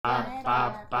Welcome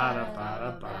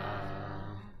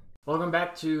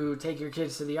back to Take Your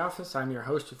Kids to the Office. I'm your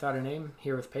host without a name,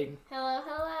 here with Peyton.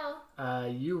 Hello.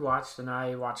 You watched and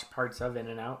I watched parts of In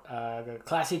and Out, the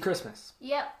Classy Christmas.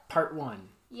 Yep. Part 1.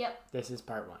 Yep. This is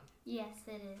part 1. Yes,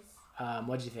 it is.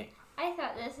 What'd you think? I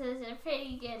thought this was a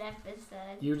pretty good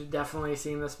episode. You've definitely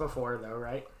seen this before, though,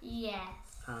 right? Yes.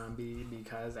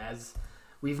 Because as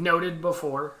we've noted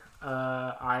before,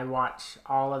 I watch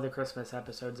all of the Christmas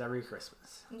episodes every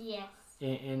Christmas. Yes.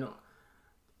 In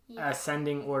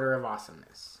ascending order of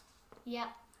awesomeness. Yep.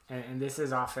 And this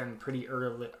is often pretty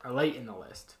early or late in the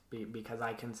list because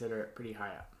I consider it pretty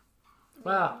high up.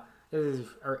 Well, this is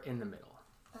in the middle.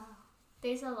 Oh,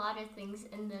 there's a lot of things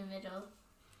in the middle.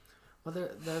 Well,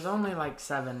 there's only like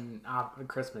 7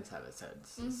 Christmas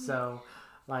episodes, so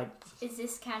like. Is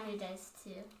this counted as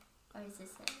 2, or is this?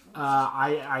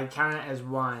 I count it as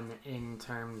 1 in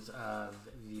terms of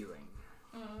viewing.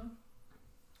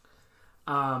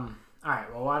 All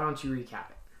right. Well, why don't you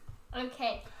recap it?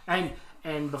 Okay.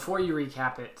 And before you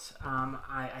recap it,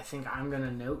 I think I'm gonna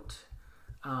note,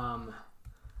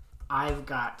 I've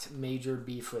got major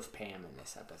beef with Pam in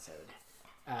this episode,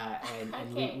 and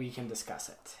Okay. we can discuss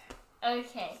it.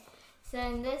 Okay. So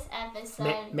in this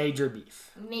episode, Major beef.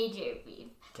 Major beef.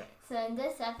 Okay. So in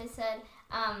this episode,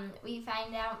 we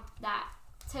find out that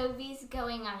Toby's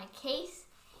going on a case,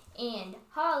 and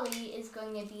Holly is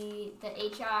going to be the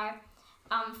HR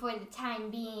for the time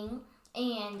being,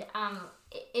 and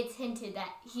it's hinted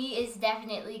that he is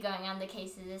definitely going on the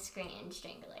case of the Scranton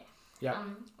Strangler. Yeah.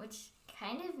 Which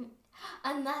kind of,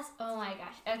 unless, oh my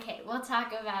gosh, okay, we'll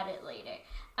talk about it later.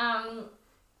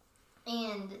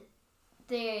 And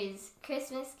there's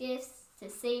Christmas gifts to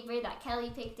Saber that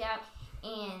Kelly picked out,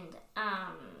 and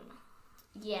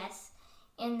yes.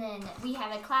 And then we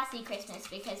have a classy Christmas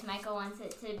because Michael wants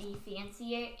it to be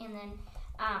fancier, and then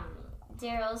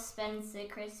Daryl spends the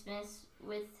Christmas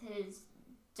with his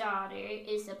daughter,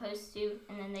 is supposed to,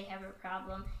 and then they have a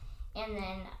problem. And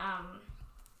then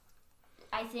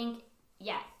I think,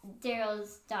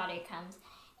 Daryl's daughter comes.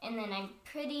 And then I'm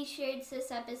pretty sure it's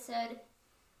this episode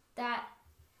that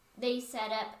they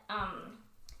set up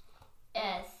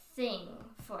a thing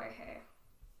for her.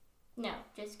 No,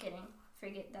 just kidding.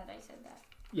 Forget that I said that.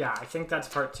 Yeah, I think that's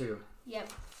part 2.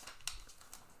 Yep.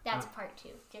 That's part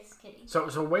 2. Just kidding.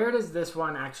 So where does this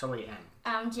one actually end?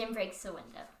 Jim breaks the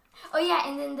window. Oh yeah,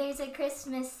 and then there's a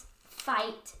Christmas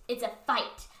fight. It's a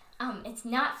fight. It's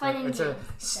not fun and games. It's a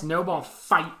snowball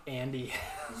fight, Andy.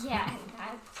 Yeah,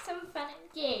 not some fun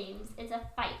and games. It's a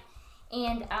fight.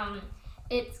 And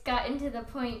it's gotten to the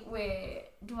point where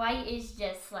Dwight is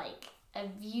just like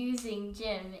abusing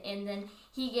Jim, and then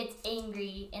he gets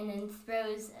angry and then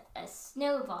throws a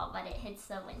snowball, but it hits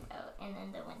the window, and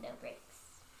then the window breaks.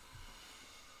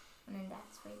 And then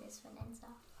that's where this one ends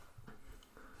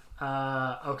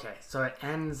off. Okay, so it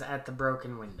ends at the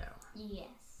broken window. Yes.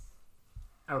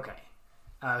 Okay.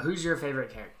 Who's your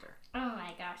favorite character? Oh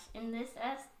my gosh. In this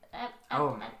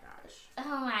Oh my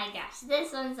gosh.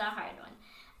 This one's a hard one.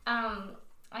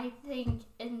 I think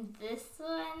in this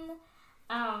one,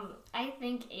 I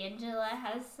think Angela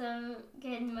has some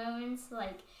good moments.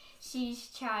 Like, she's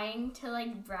trying to,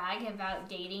 like, brag about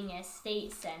dating a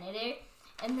state senator.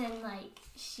 And then, like,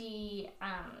 she,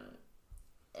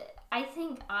 I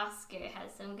think Oscar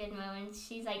has some good moments.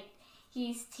 She's, like,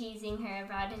 he's teasing her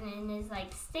about it and is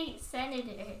like, state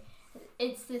senator.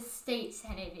 It's the state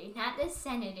senator, not the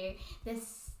senator, the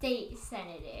state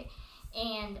senator.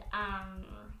 And,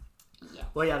 yeah.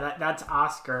 Well, yeah, that's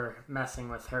Oscar messing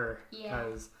with her. Yeah.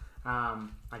 Because,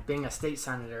 like, being a state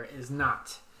senator is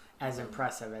not as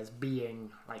impressive as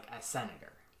being, like, a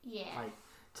senator. Yeah. Like,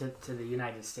 to the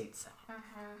United States Senate.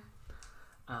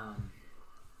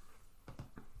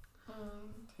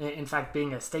 In fact,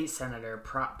 being a state senator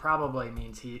probably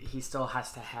means he still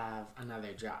has to have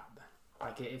another job.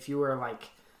 Like, if you were, like,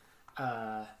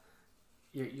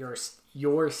 your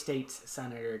state's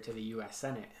senator to the U.S.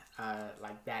 Senate,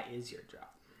 like, that is your job.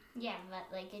 Yeah, but,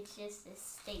 like, it's just a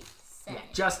state senator.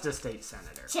 Yeah, just a state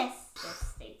senator. Just a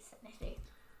state senator.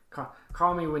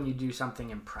 Call me when you do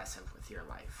something impressive with your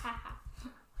life.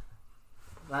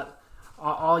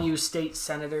 All you state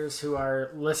senators who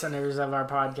are listeners of our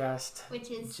podcast,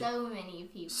 which is so many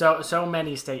people. So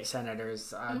many state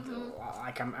senators.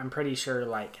 Like I'm pretty sure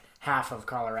like half of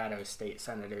Colorado's state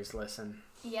senators listen.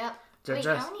 Yep. Wait,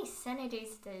 how many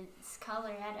senators does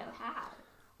Colorado have?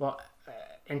 Well,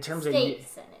 in terms of state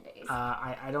senators,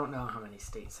 I don't know how many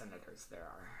state senators there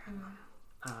are.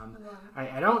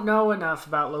 I don't know enough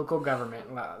about local government.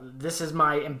 This is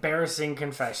my embarrassing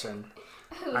confession.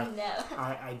 Oh, no.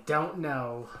 I don't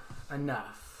know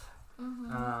enough.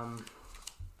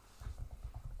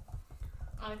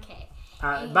 Okay.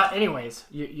 But anyways,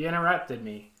 you interrupted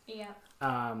me. Yeah.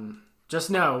 Just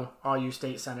know, all you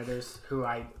state senators who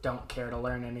I don't care to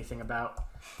learn anything about,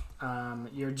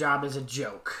 your job is a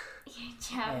joke. Your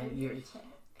job is a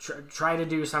joke. Try to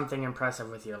do something impressive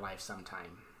with your life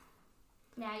sometime.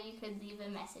 Now you could leave a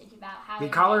message about how... The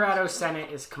Colorado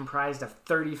Senate is comprised of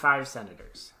 35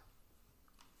 senators.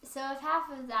 So if half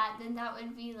of that, then that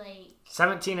would be like...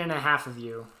 17 and a half of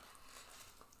you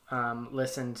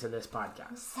listen to this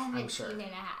podcast. 17 I'm sure. and a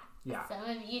half. Yeah. Some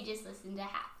of you just listened to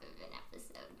half of an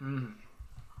episode.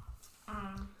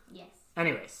 Mm-hmm. Yes.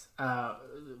 Anyways,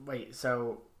 wait,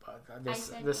 so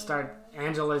this start...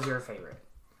 Angela's your favorite.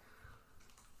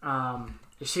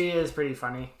 She is pretty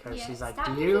funny because she's like,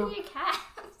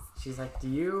 She's like, do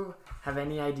you have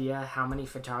any idea how many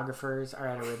photographers are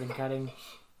at a ribbon cutting?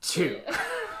 2.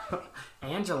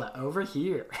 Angela over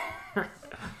here.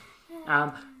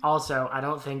 Also, I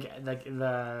don't think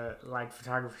the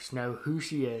photographers know who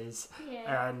she is,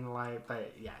 and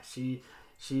but yeah, she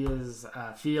is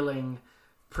feeling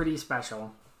pretty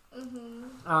special.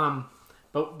 Mm-hmm.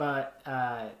 But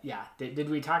yeah, did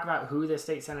we talk about who the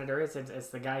state senator is? It's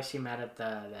the guy she met at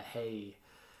the Hay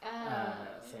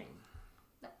thing.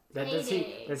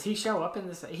 Does he show up in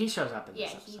this? He shows up in this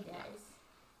episode. Yeah, he does.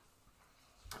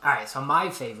 All right, so my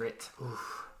favorite.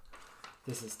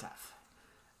 This is tough.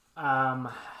 I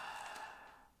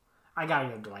gotta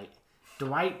go Dwight.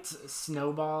 Dwight's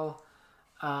snowball,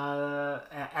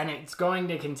 and it's going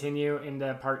to continue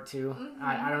into part 2. Mm-hmm.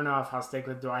 I don't know if I'll stick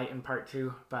with Dwight in part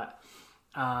 2, but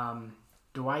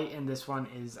Dwight in this one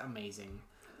is amazing.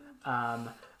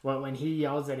 When he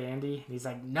yells at Andy, he's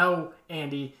like, "No,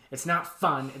 Andy, it's not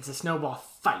fun. It's a snowball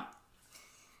fight."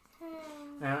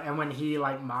 And when he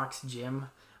mocks Jim,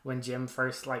 when Jim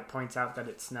first points out that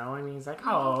it's snowing, he's like,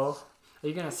 "Oh, are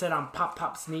you gonna sit on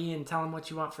Pop's knee and tell him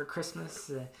what you want for Christmas?"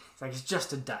 It's like, it's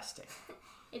just a dusting.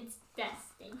 It's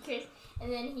dusting, Chris.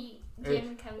 And then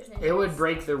Jim comes in. It would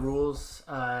break the rules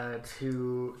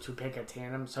to pick a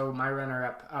tandem. So my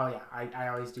runner-up. Oh yeah, I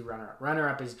always do runner-up.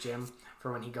 Runner-up is Jim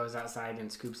for when he goes outside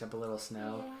and scoops up a little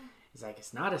snow. Yeah. He's like,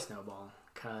 it's not a snowball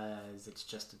because it's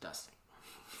just a dusting.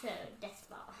 So dust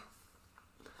ball.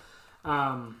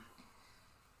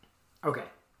 Okay.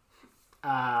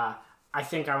 I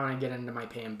think I want to get into my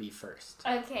Pam B first.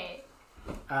 Okay.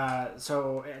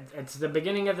 So it's the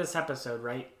beginning of this episode,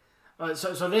 right?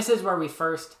 So this is where we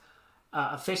first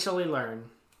officially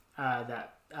learn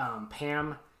that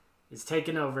Pam is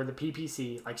taking over the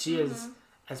PPC. She is,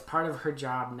 as part of her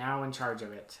job, now in charge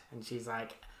of it. And she's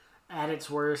like, at its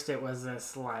worst, it was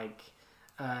this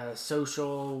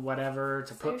social whatever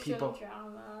to put people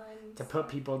put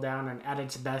people down, and at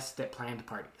its best, it planned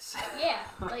parties. Yeah,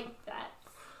 like that.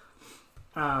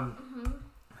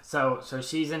 So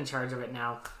she's in charge of it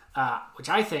now, which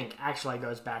I think actually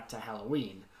goes back to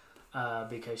Halloween,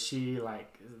 because she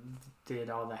did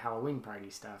all the Halloween party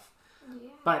stuff.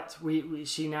 Yeah. But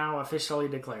she now officially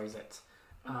declares it.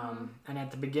 And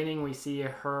at the beginning we see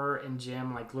her and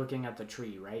Jim looking at the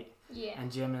tree, right? Yeah.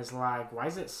 And Jim is like, "Why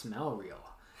does it smell real?"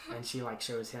 And she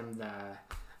shows him the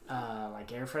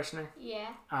air freshener.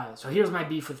 Yeah. So here's my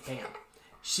beef with Pam.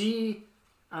 She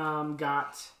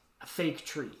got a fake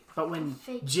tree, but when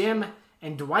Jim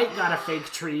and Dwight got a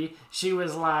fake tree, she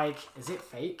was like, "Is it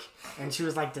fake?" And she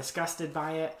was disgusted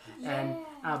by it. Yeah.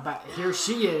 And but here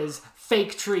she is,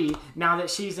 fake tree. Now that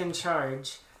she's in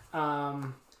charge,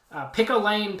 pick a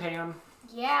lane, Pam.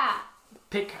 Yeah.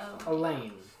 Pick a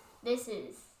lane. This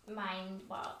is mind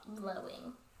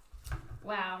blowing.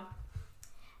 Wow.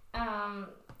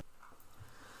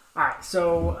 All right,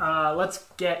 so let's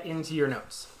get into your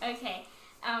notes. Okay.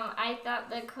 I thought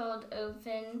the cold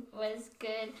open was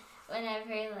good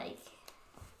whenever,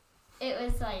 it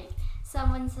was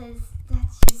someone says,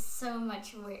 "That's just so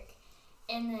much work."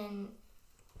 And then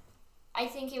I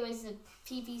think it was the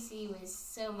PPC was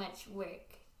so much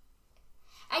work.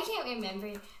 I can't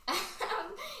remember.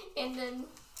 And then,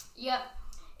 yep.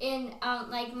 And,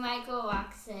 Michael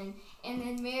walks in, and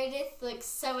then Meredith looks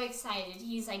so excited.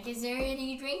 He's like, "Is there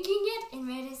any drinking yet?" And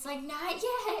Meredith's like, "Not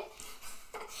yet."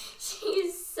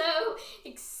 She's so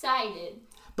excited.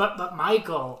 But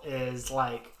Michael is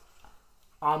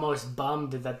almost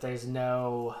bummed that there's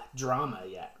no drama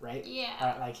yet, right?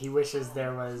 Yeah. He wishes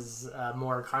there was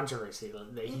more controversy.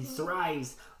 That he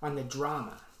thrives on the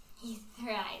drama. He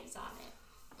thrives on it.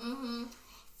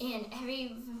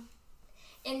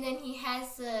 And then he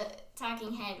has the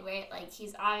talking head where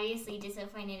he's obviously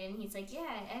disappointed, and he's like,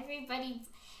 "Yeah, every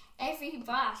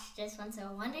boss just wants a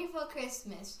wonderful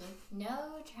Christmas with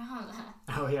no drama."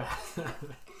 Oh, yeah.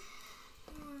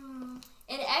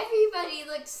 And everybody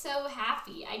looks so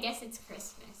happy. I guess it's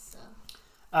Christmas, so.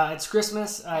 It's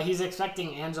Christmas. He's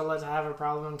expecting Angela to have a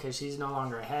problem because she's no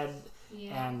longer ahead.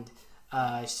 Yeah. And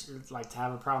she'd like to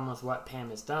have a problem with what Pam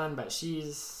has done, but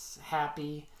she's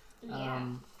happy. Yeah.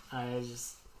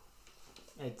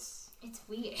 It's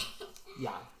weird.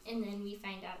 Yeah. And then we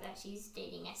find out that she's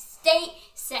dating a state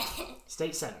senator.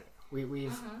 State senator.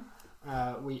 We've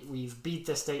beat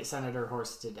the state senator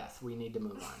horse to death. We need to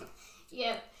move on.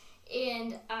 Yep.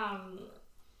 And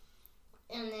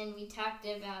then we talked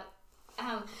about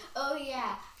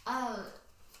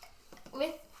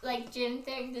with like Jim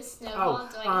throwing the snowball.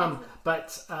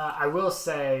 But I will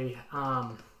say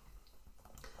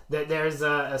that there's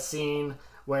a scene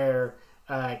where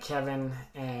Kevin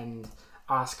and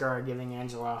Oscar are giving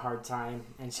Angela a hard time,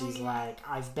 and she's like,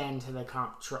 "I've been to the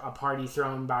a party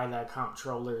thrown by the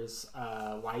comptroller's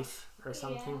wife or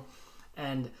something,"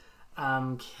 and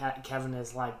Kevin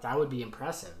is like, "That would be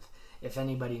impressive if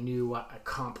anybody knew what a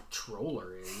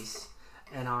comptroller is,"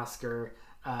 and Oscar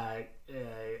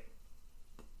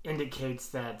indicates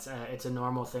that it's a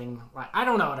normal thing. Like, I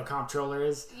don't know what a comptroller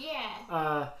is.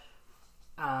 Yeah.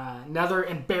 Another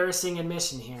embarrassing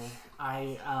admission here.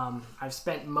 I've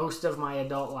spent most of my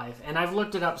adult life, and I've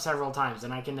looked it up several times,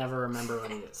 and I can never remember what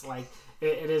it is. Like,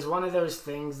 it is one of those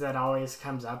things that always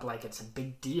comes up like it's a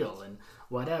big deal and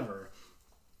whatever.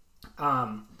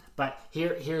 But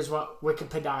here's what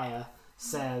Wikipedia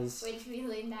says. Which we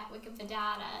learned that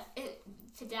Wikipedia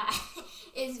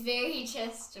is very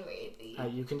trustworthy.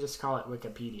 You can just call it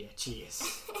Wikipedia. Jeez.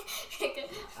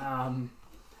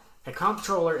 A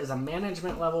comptroller is a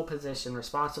management-level position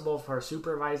responsible for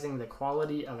supervising the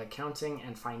quality of accounting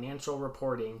and financial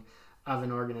reporting of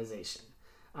an organization.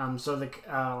 So the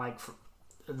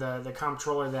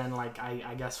comptroller then, like,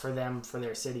 I guess for them, for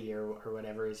their city or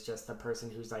whatever, is just the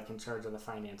person who's like in charge of the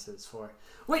finances for.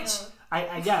 Which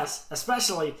I guess,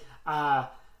 especially. So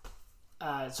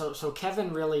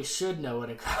Kevin really should know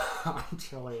what a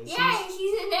comptroller is. Yeah,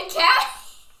 he's an accountant.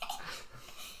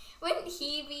 Wouldn't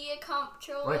he be a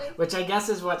comptroller? Which I guess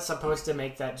is what's supposed to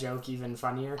make that joke even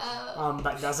funnier,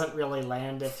 but doesn't really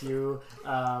land if you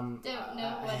don't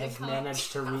know what have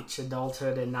managed to reach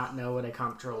adulthood and not know what a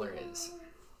comptroller is.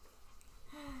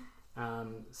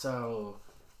 So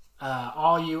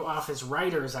all you office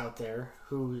writers out there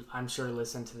who I'm sure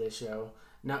listen to this show,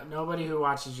 nobody who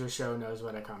watches your show knows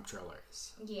what a comptroller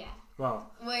is. Yeah.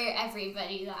 Well, we're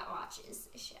everybody that watches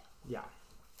the show. Yeah.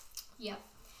 Yep.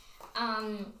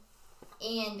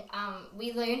 And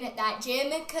we learned that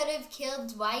Jim could have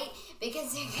killed Dwight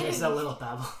because there's a little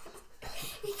babble.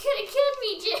 He could have killed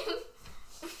me, Jim.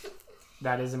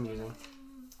 That is amusing.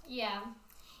 Yeah.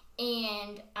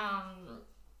 And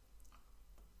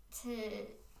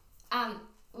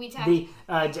we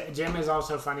talked. Jim is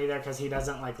also funny there because he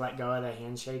doesn't like let go of the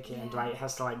handshake, and Dwight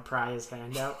has to like pry his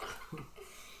hand out.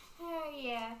 Oh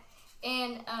yeah.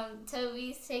 And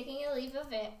Toby's taking a leave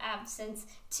of absence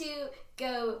to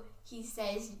go, he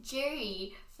says,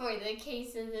 jury for the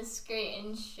case of the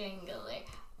Scranton Strangler.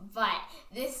 But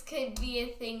this could be a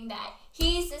thing that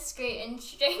he's the Scranton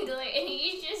Strangler and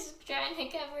he's just trying to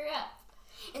cover up.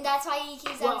 And that's why he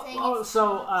keeps on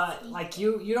saying like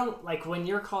you don't, like when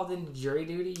you're called into jury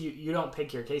duty, you don't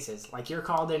pick your cases. Like you're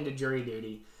called into jury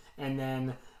duty and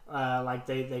then like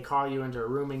they call you into a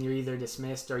room and you're either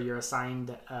dismissed or you're assigned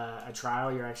a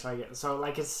trial. You're actually so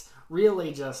like it's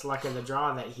really just luck of the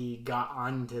draw that he got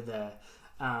onto the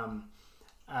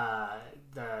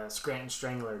Scranton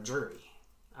Strangler jury.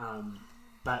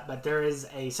 But there is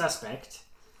a suspect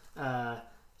that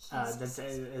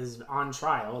is on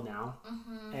trial now,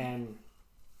 and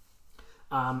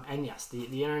yes,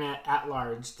 the internet at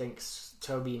large thinks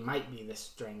Toby might be the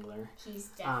Strangler. He's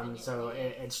definitely. So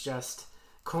it's just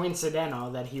coincidental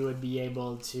that he would be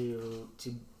able to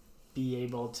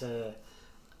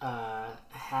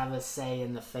have a say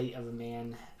in the fate of a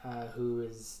man who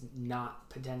is not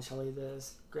potentially the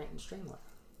Scranton Strangler.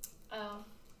 Oh.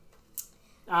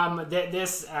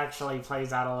 This actually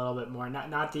plays out a little bit more.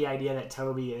 Not the idea that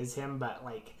Toby is him, but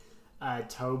like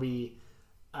Toby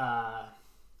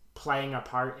playing a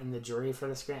part in the jury for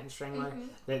the Scranton Strangler.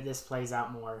 That this plays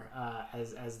out more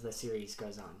as the series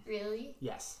goes on. Really?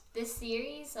 Yes. The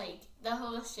series, like the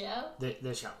whole show.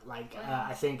 The show, like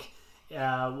I think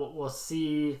we'll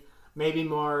see maybe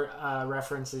more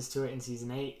references to it in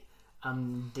season 8.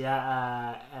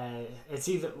 It's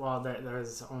either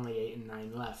there's only 8 and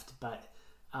 9 left, but.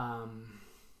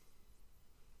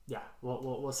 Yeah,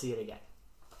 we'll see it again,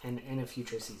 in a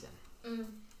future season.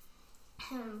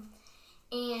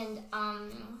 And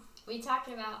we talked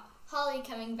about Holly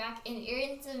coming back, and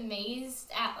Aaron's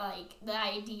amazed at like the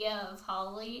idea of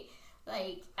Holly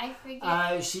Like, I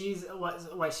forget. She's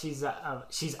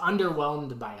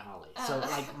underwhelmed by Holly. So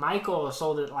like Michael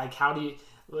sold it like, how do you?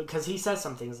 Because he says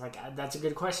some things like, that's a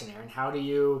good question, Aaron. How do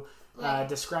you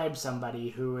describe somebody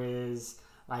who is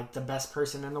like the best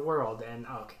person in the world? And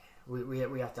okay,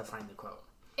 we have to find the quote.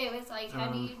 It was like,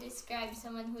 how do you describe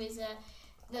someone who is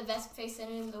the best person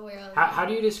in the world? How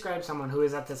do you describe someone who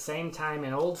is at the same time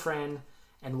an old friend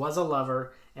and was a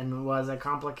lover and was a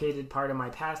complicated part of my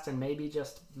past and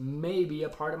maybe a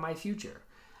part of my future?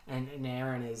 And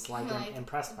Aaron is like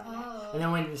impressed by that. And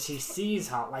then when she sees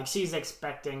how, like, she's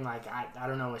expecting, like, I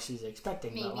don't know what she's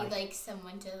expecting. Maybe but like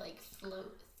someone to like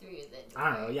float through the door.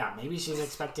 I don't know, yeah. Maybe she's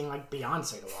expecting like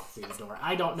Beyonce to walk through the door.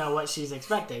 I don't know what she's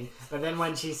expecting. But then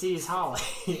when she sees Holly,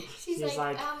 she's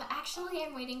like, actually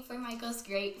I'm waiting for Michael's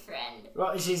great friend.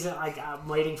 Well, she's like, I'm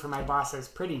waiting for my boss's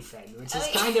pretty friend, which is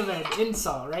kind of an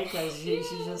insult, right? Because she's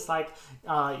just like,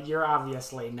 you're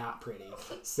obviously not pretty,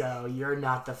 so you're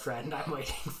not the friend I'm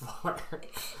waiting for.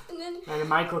 And then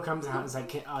Michael comes out and is like,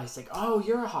 he's like, oh,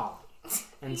 you're Holly.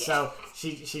 And so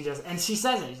she just, and she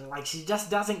says it, like, she just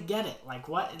doesn't get it. Like,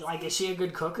 what? Like, is she a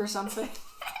good cook or something?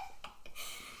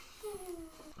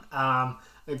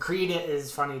 Creed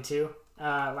is funny too.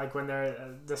 Like when they're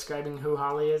describing who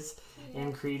Holly is,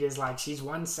 and Creed is like, she's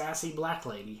one sassy black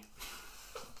lady.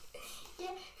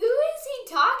 Yeah, who is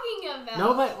he talking about?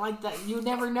 No, but like that, you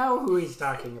never know who he's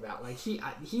talking about. Like he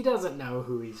doesn't know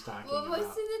who he's talking about. Well, most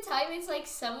of the time it's like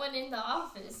someone in the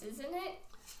office, isn't it?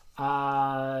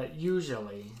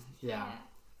 Usually, yeah.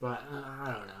 But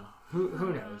I don't know.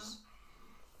 Who knows?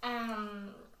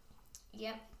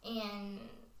 Yep. And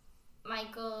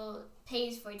Michael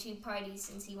pays for 2 parties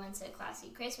since he wants a classy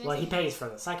Christmas. Well, he pays for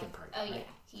the second party. Oh, right? yeah.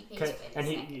 He pays for the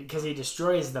second. Because he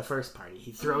destroys the first party.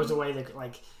 He throws away the,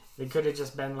 like, they could have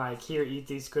just been like, here, eat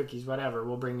these cookies, whatever.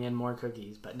 We'll bring in more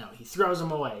cookies. But no, he throws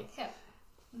them away.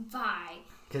 Bye.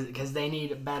 Because they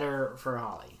need better for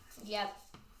Holly. Yep.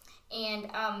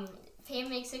 And Pam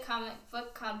makes a comic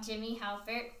book called Jimmy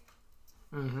Halpert.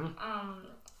 Mm-hmm.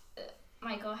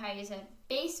 Michael hires a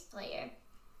bass player.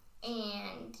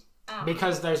 And...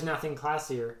 because there's nothing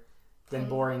classier than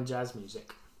boring jazz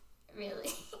music. Really?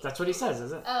 That's what he says,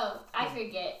 is it? Oh, I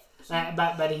forget.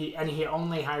 But he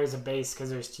only hires a bass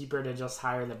because it's cheaper to just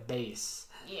hire the bass.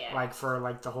 Yeah. Like for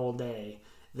like the whole day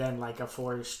than like a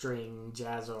 4-string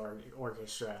jazz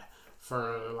orchestra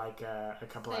for like a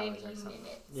couple hours or something.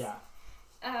 Minutes. Yeah.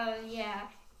 Yeah.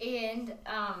 And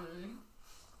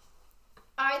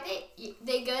are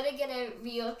they go to get a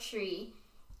real tree,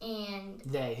 and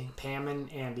Pam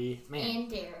and Andy,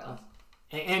 and Daryl.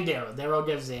 And Daryl. Daryl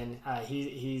gives in.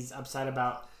 He's upset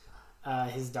about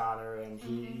his daughter, and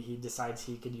he decides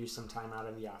he could use some time out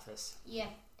of the office. Yeah,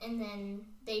 and then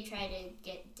they try to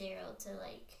get Daryl to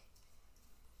like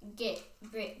get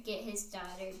his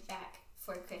daughter back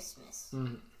for Christmas,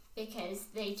 because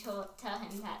they tell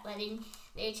him that letting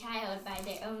their child buy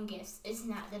their own gifts is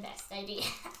not the best idea.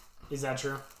 Is that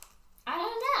true? I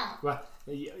don't know. Well,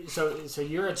 so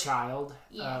you're a child.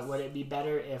 Yes. Would it be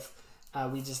better if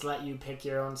we just let you pick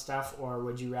your own stuff, or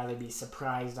would you rather be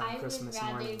surprised on Christmas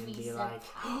morning and be like,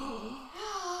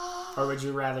 or would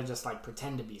you rather just like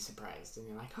pretend to be surprised and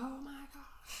you're like, oh my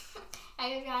gosh?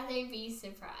 I would rather be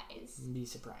surprised. Be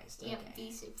surprised. Okay. Yep,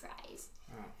 be surprised.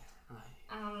 All right.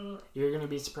 You're gonna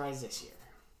be surprised this year.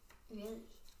 Really?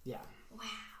 Yeah. Wow.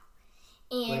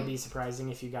 Would it be surprising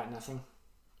if you got nothing?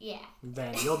 Yeah.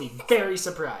 Then you'll be very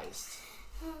surprised.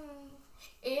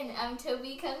 And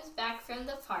Toby comes back from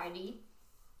the party.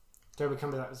 Toby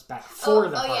comes back for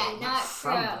the party. Oh yeah, not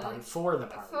from the party. For the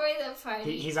party. For the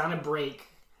party. He's on a break,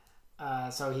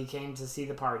 so he came to see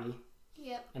the party.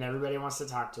 Yep. And everybody wants to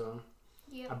talk to him.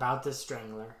 Yep. About this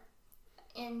strangler.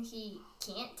 And he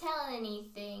can't tell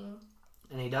anything.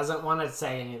 And he doesn't want to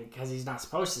say anything because he's not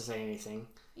supposed to say anything.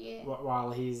 Yeah.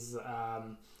 While he's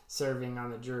serving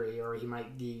on the jury, or he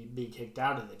might be kicked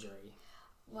out of the jury.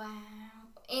 Wow.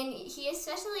 And he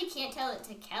especially can't tell it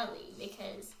to Kelly,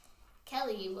 because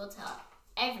Kelly will tell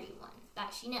everyone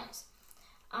that she knows.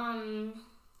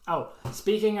 Oh,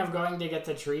 speaking of going to get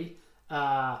the tree,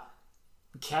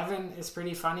 Kevin is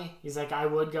pretty funny. He's like, I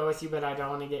would go with you, but I don't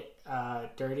want to get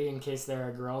dirty in case there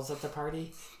are girls at the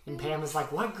party. And Pam is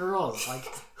like, what girls? Like,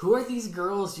 who are these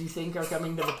girls you think are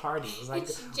coming to the party? It's like,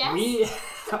 it's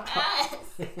just us.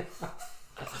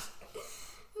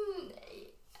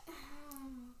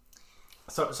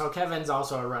 So Kevin's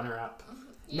also a runner-up.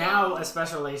 Yeah. Now,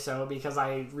 especially so, because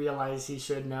I realize he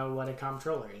should know what a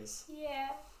comptroller is. Yeah.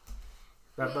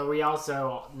 But we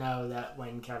also know that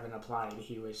when Kevin applied,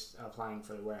 he was applying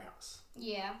for the warehouse.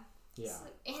 Yeah. Yeah.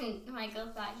 And Michael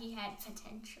thought he had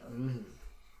potential.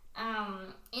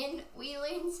 And we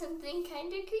learned something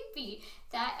kind of creepy.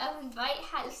 That Dwight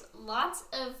has lots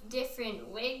of different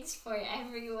wigs for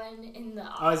everyone in the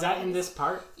office. Oh, is that in this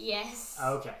part? Yes.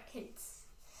 Okay. It's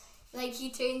like he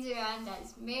turns around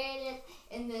as Meredith,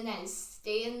 and then as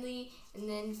Stanley, and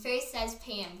then first as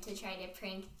Pam to try to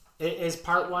prank. Is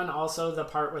part 1 also the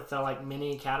part with the like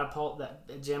mini catapult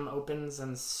that Jim opens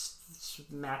and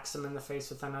smacks him in the face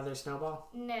with another snowball?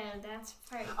 No, that's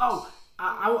part. Oh,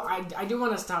 I do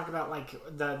want us to talk about like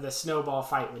the snowball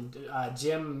fight when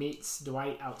Jim meets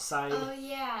Dwight outside. Oh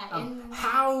yeah.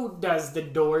 How does the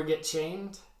door get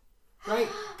chained? Right?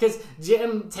 Because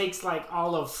Jim takes like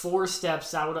all of 4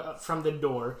 steps out from the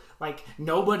door. Like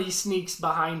nobody sneaks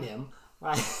behind him.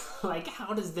 Like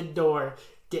how does the door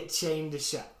get chained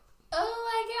shut? Oh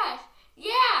my gosh!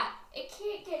 Yeah, it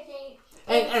can't get chained.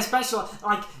 And especially,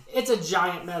 like, it's a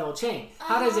giant metal chain.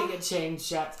 How does it get chained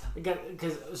shut?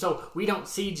 So we don't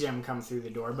see Jim come through the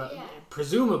door, but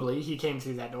presumably he came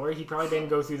through that door. He probably didn't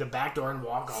go through the back door and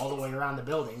walk all the way around the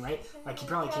building, right? Like, he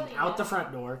probably came out the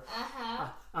front door.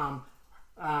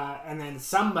 And then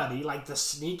somebody, like the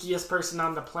sneakiest person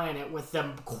on the planet with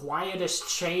the quietest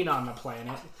chain on the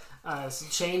planet,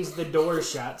 chains the door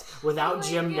shut without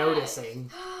Jim noticing.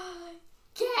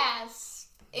 Gasp!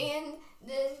 And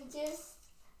then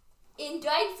and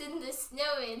Dwight's in the snow,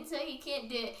 and so he can't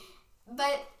do it.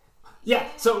 But yeah,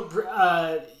 so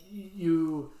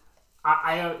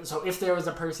so if there was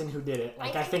a person who did it,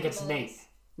 like I think it's Nate.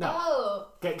 No,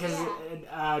 because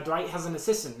Dwight has an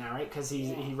assistant now, right? Because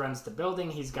he runs the building.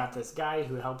 He's got this guy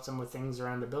who helps him with things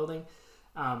around the building.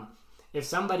 If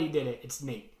somebody did it, it's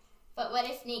Nate. But what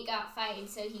if Nate got fired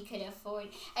so he could afford?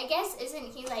 I guess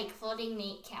isn't he like holding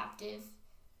Nate captive?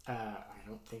 I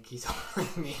don't think he's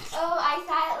holding Nate. Oh, I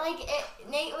thought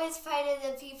Nate was part of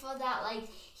the people that like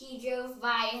he drove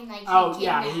by and like. Oh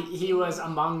yeah, he was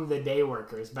among the day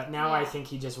workers, but now I think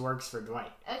he just works for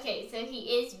Dwight. Okay, so he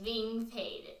is being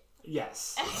paid.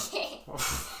 Yes. Okay.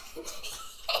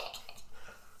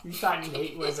 You thought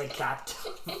Nate was a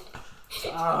captain?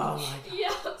 Oh my god.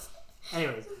 Yes.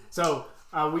 Anyways, so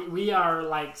we are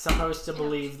like supposed to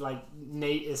believe like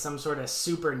Nate is some sort of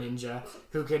super ninja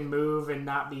who can move and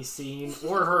not be seen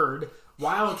or heard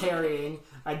while carrying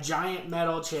a giant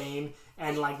metal chain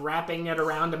and like wrapping it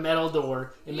around a metal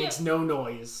door. It makes no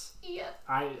noise. Yep.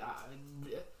 I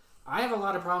have a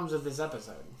lot of problems with this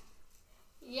episode.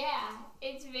 Yeah,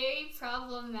 it's very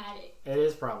problematic. It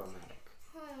is problematic.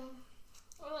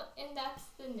 Well, and that's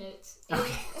the notes.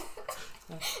 Okay.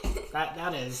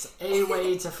 that is a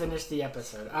way to finish the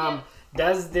episode.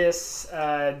 Does this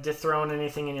dethrone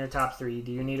anything in your top 3?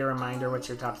 Do you need a reminder what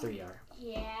your top 3 are?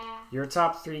 Yeah. Your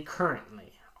top 3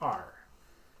 currently are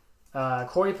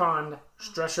Koi Pond,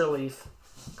 Stress Relief,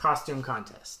 Costume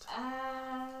Contest.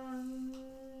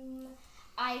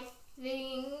 I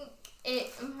think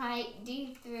it might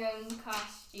dethrone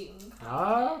Costume Contest.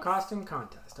 Oh, Costume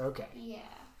Contest. Okay. Yeah.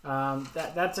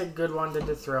 That's a good one to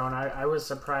dethrone. I was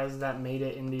surprised that made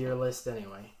it into your list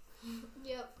anyway.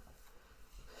 Yep.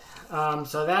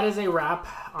 So that is a wrap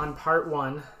on part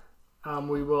 1.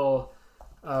 We will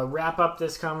wrap up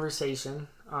this conversation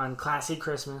on Classy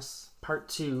Christmas part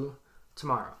 2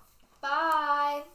 tomorrow. Bye.